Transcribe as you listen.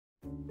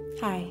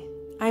Hi,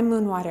 I'm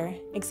Moonwater,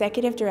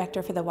 Executive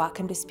Director for the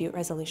Whatcom Dispute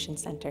Resolution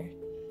Center.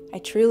 I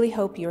truly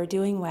hope you are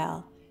doing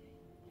well,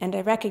 and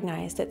I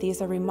recognize that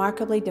these are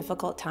remarkably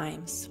difficult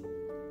times.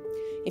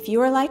 If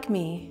you are like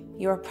me,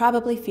 you are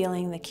probably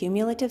feeling the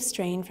cumulative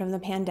strain from the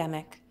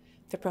pandemic,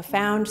 the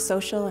profound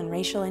social and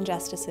racial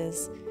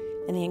injustices,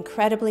 and the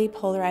incredibly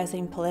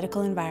polarizing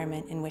political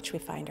environment in which we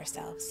find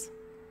ourselves.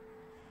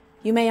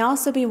 You may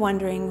also be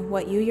wondering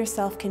what you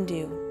yourself can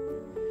do,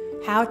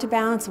 how to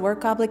balance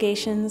work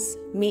obligations,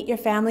 meet your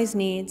family's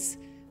needs,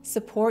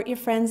 support your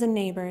friends and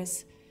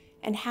neighbors,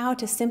 and how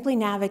to simply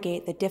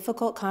navigate the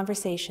difficult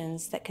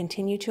conversations that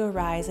continue to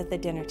arise at the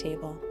dinner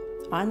table,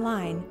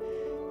 online,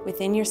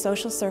 within your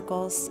social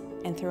circles,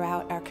 and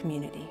throughout our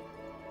community.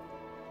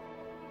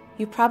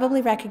 You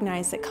probably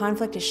recognize that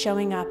conflict is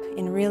showing up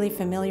in really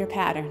familiar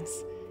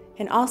patterns,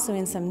 and also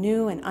in some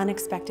new and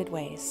unexpected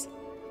ways.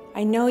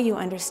 I know you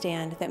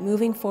understand that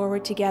moving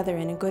forward together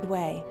in a good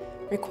way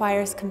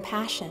requires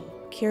compassion,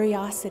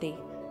 curiosity,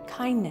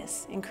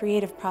 kindness, and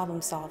creative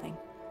problem solving.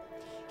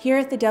 Here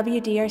at the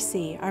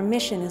WDRC, our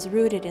mission is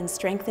rooted in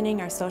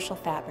strengthening our social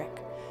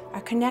fabric.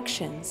 Our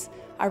connections,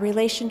 our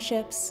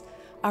relationships,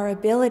 our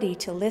ability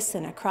to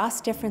listen across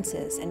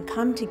differences and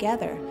come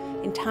together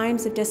in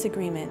times of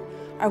disagreement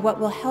are what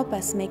will help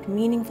us make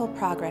meaningful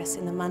progress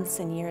in the months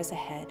and years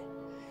ahead.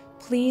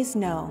 Please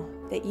know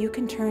that you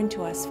can turn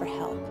to us for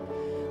help.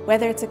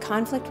 Whether it's a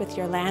conflict with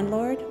your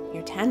landlord,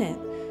 your tenant,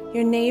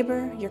 your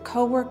neighbor, your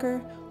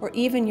coworker, or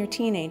even your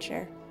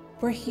teenager,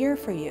 we're here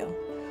for you.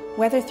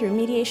 Whether through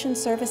mediation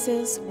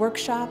services,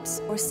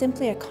 workshops, or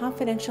simply a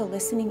confidential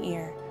listening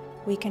ear,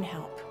 we can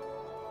help.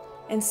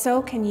 And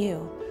so can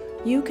you.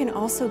 You can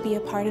also be a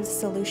part of the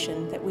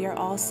solution that we are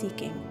all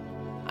seeking.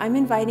 I'm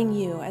inviting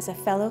you as a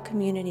fellow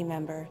community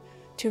member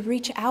to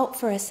reach out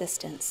for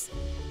assistance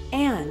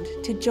and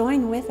to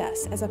join with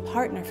us as a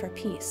partner for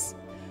peace.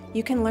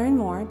 You can learn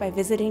more by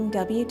visiting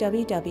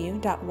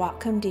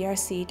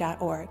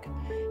www.whatcomdrc.org.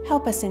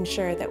 Help us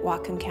ensure that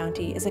Whatcom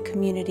County is a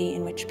community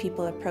in which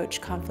people approach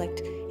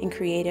conflict in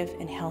creative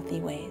and healthy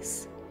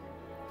ways.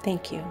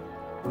 Thank you.